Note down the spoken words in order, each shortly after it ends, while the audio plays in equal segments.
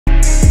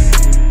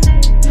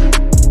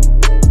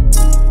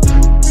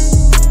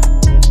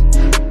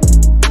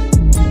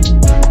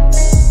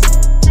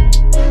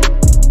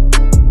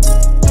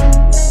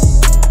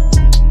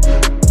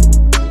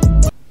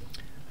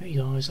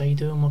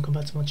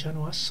back to my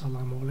channel.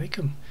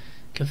 Asalaamualikum,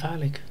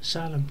 kefalik,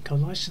 salam,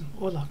 kaulaisan,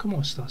 hola, ¿cómo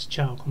estás?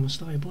 Ciao, ¿cómo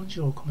estás?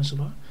 Bonjour, ¿cómo se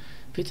va?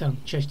 Vitam,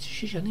 cześć,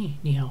 shishani,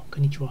 ni hao,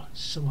 konnichiwa,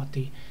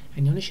 sawati,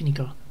 and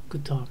yonishinika,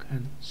 good talk,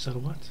 and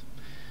salawat.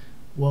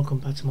 Welcome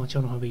back to my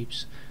channel,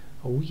 Habibs.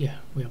 Oh yeah,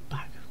 we are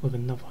back with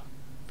another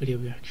video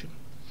reaction.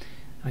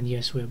 And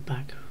yes, we are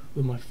back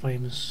with my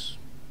famous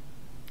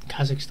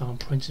Kazakhstan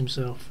prince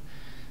himself,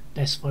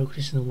 best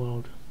vocalist in the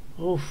world.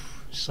 Oh,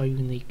 so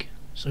unique,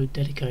 so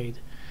dedicated,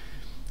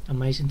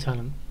 amazing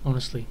talent.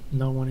 Honestly,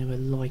 no one ever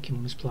like him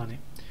on this planet.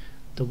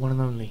 The one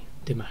and only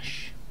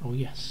DIMASH. Oh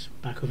yes,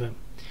 back with him.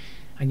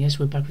 And yes,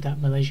 we're back with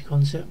that Malaysia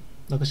concert.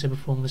 Like I said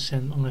before, I'm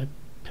gonna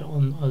put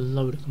on a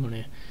load of them on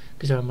here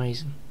because they're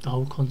amazing. The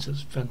whole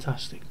concert's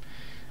fantastic,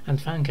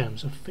 and fan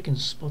cams are freaking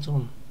spot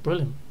on,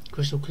 brilliant,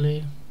 crystal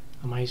clear,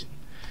 amazing.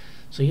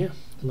 So yeah,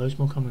 loads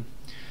more coming.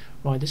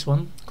 Right, this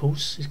one, of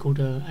course, is called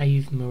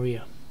Ave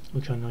Maria,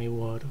 which I know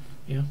you've heard of.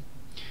 Yeah.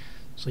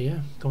 So yeah,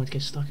 going to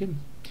get stuck in.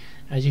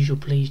 As usual,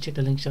 please check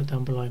the links out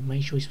down below.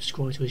 Make sure you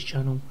subscribe to his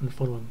channel and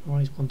follow him.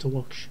 Alright, he's one to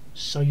watch.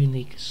 So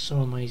unique,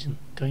 so amazing.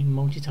 Okay,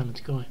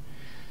 multi-talented guy.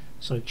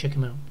 So check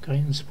him out, okay,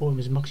 and support him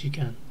as much as you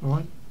can.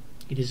 Alright,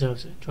 he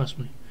deserves it, trust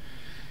me.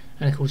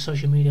 And of course,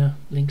 social media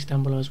links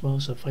down below as well.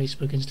 So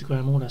Facebook,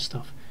 Instagram, all that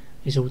stuff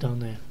is all down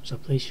there. So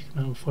please check him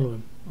out and follow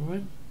him.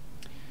 Alright,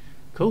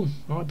 cool.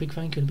 Alright, big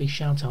thank you and a big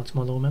shout out to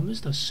my loyal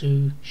members. That's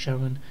Sue,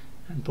 Sharon,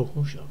 and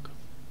Poolhallshark.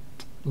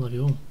 Love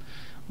you all.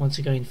 Once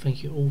again,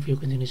 thank you all for your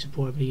continued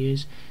support over the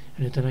years,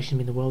 and the donation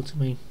mean the world to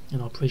me,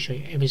 and I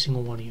appreciate every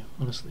single one of you,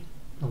 honestly.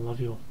 I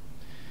love you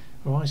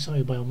all. Alright,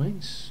 so by all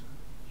means,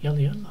 yalla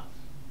yalla.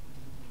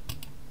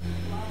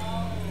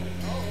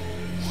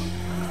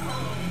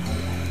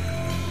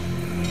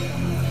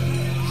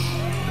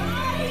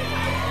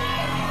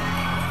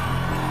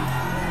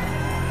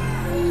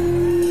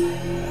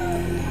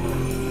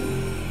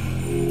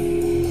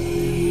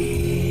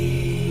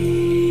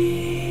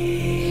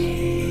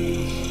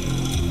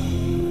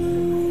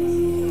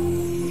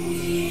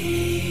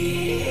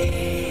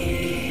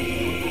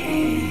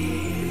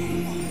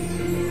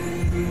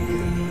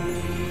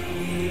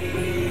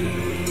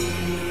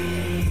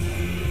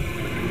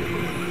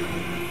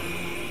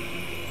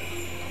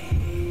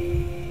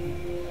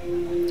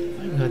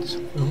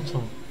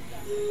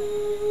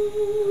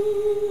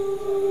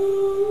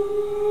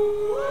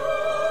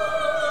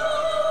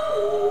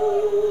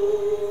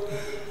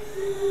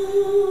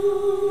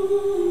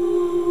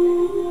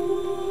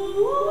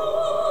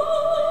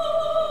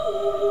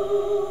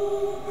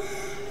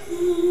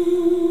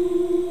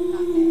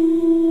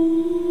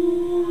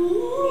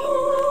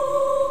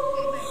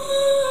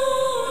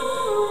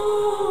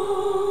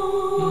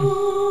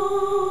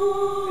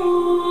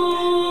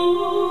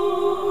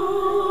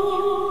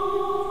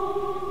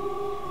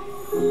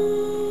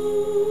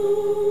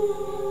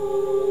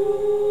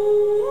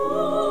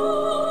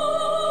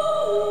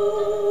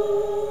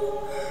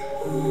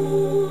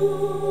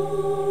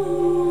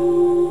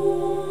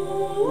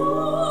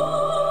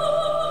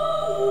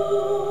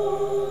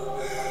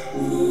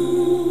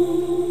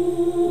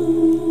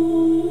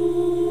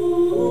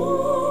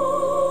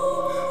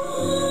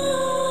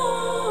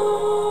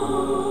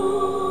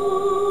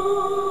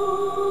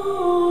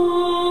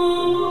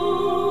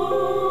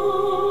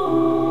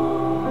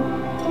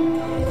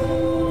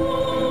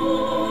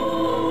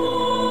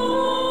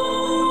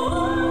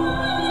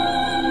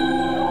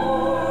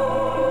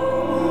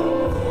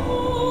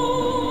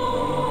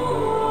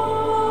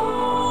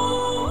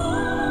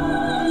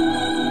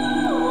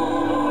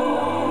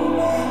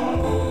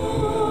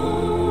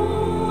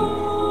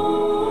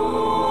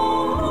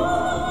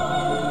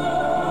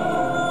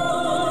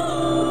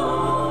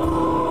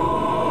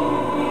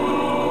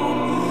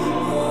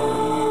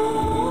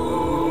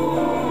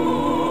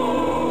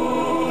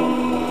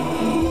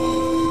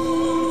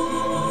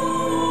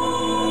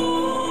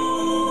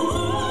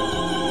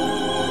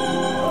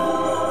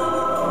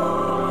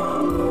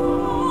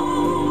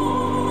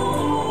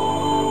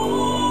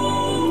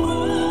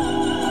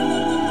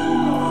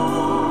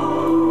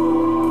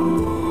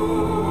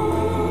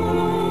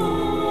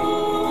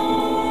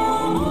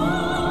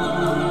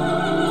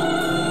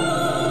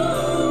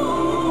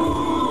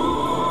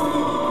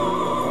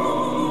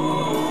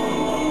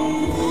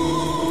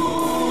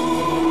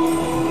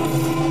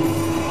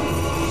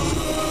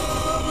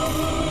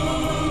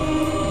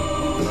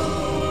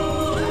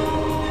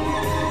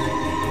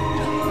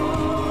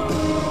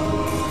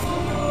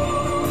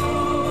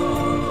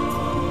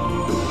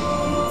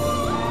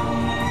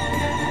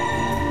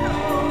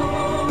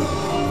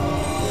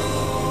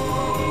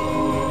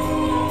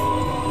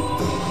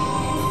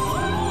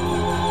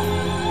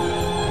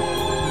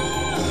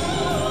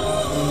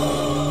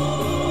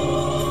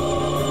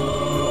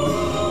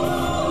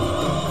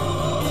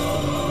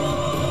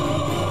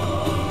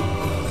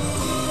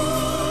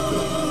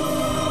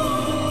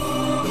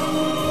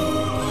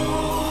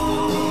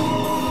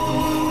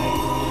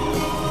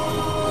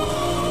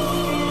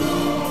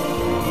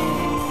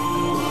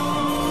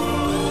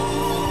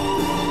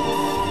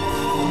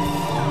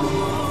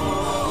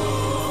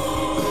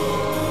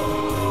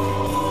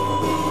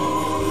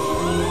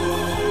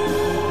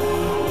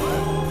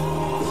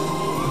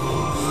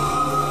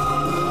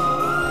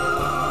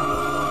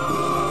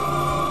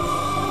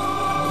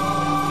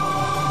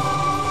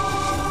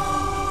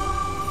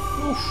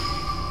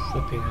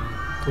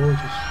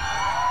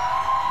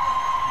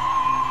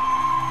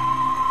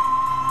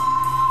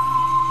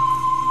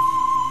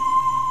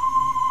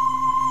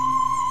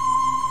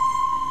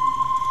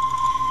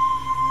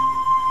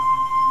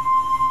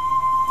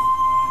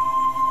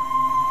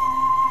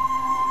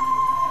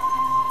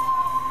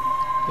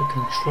 The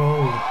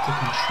control, the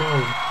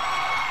control.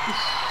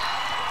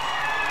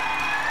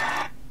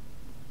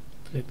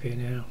 Flip here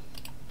now.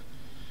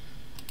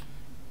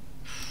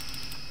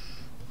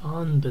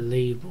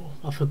 Unbelievable.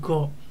 I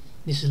forgot.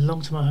 This is a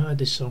long time I heard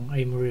this song,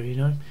 Ave Maria, you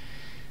know.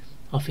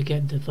 I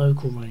forget the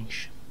vocal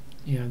range.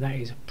 You know, that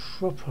is a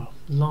proper,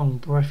 long,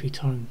 breathy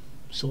tone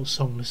sort of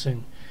song to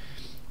sing.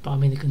 But I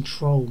mean, the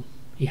control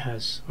he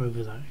has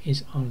over that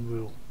is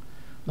unreal.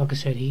 Like I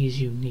said, he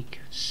is unique,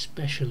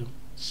 special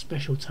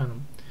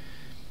talent.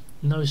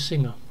 No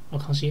singer, I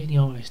can't see any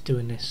artist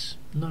doing this.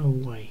 No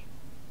way.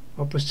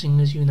 Opera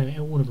singers, you know,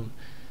 all of them.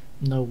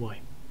 No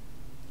way.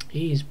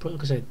 He is,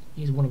 like I said,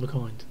 he's one of a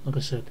kind, like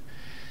I said.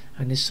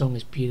 And this song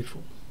is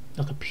beautiful.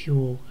 Like a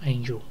pure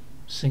angel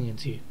singing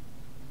to you.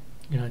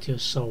 You know, to your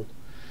soul.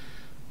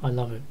 I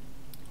love it.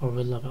 I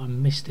really love it. I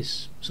miss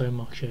this so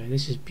much. Yeah.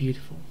 This is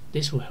beautiful.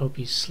 This will help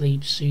you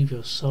sleep, soothe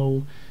your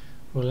soul,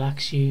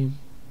 relax you,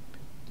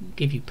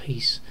 give you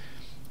peace.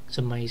 It's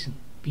amazing.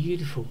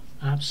 Beautiful.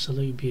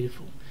 Absolutely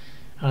beautiful.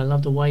 And I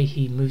love the way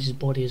he moves his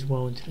body as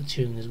well into the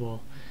tune as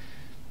well.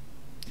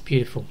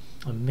 Beautiful.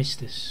 I miss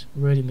this.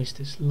 Really miss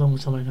this. Long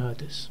time I haven't heard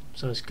this.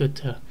 So it's good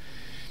to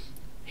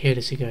hear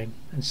this again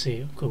and see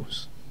it, of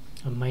course.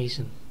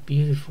 Amazing.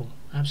 Beautiful.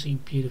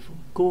 Absolutely beautiful.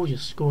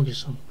 Gorgeous. Gorgeous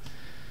song.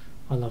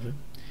 I love it.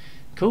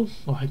 Cool.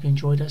 Well, I hope you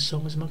enjoyed that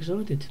song as much as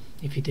I did.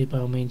 If you did, by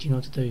all means, you know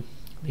what to do.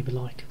 Leave a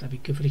like. That'd be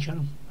good for the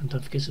channel. And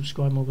don't forget to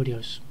subscribe to more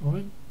videos.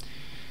 Alright?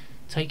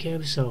 Take care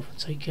of yourself.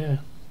 Take care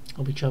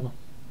of each other.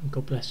 And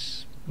God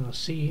bless. And I'll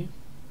see you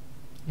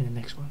in the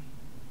next one.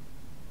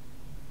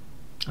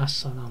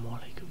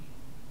 Asalaamualikum.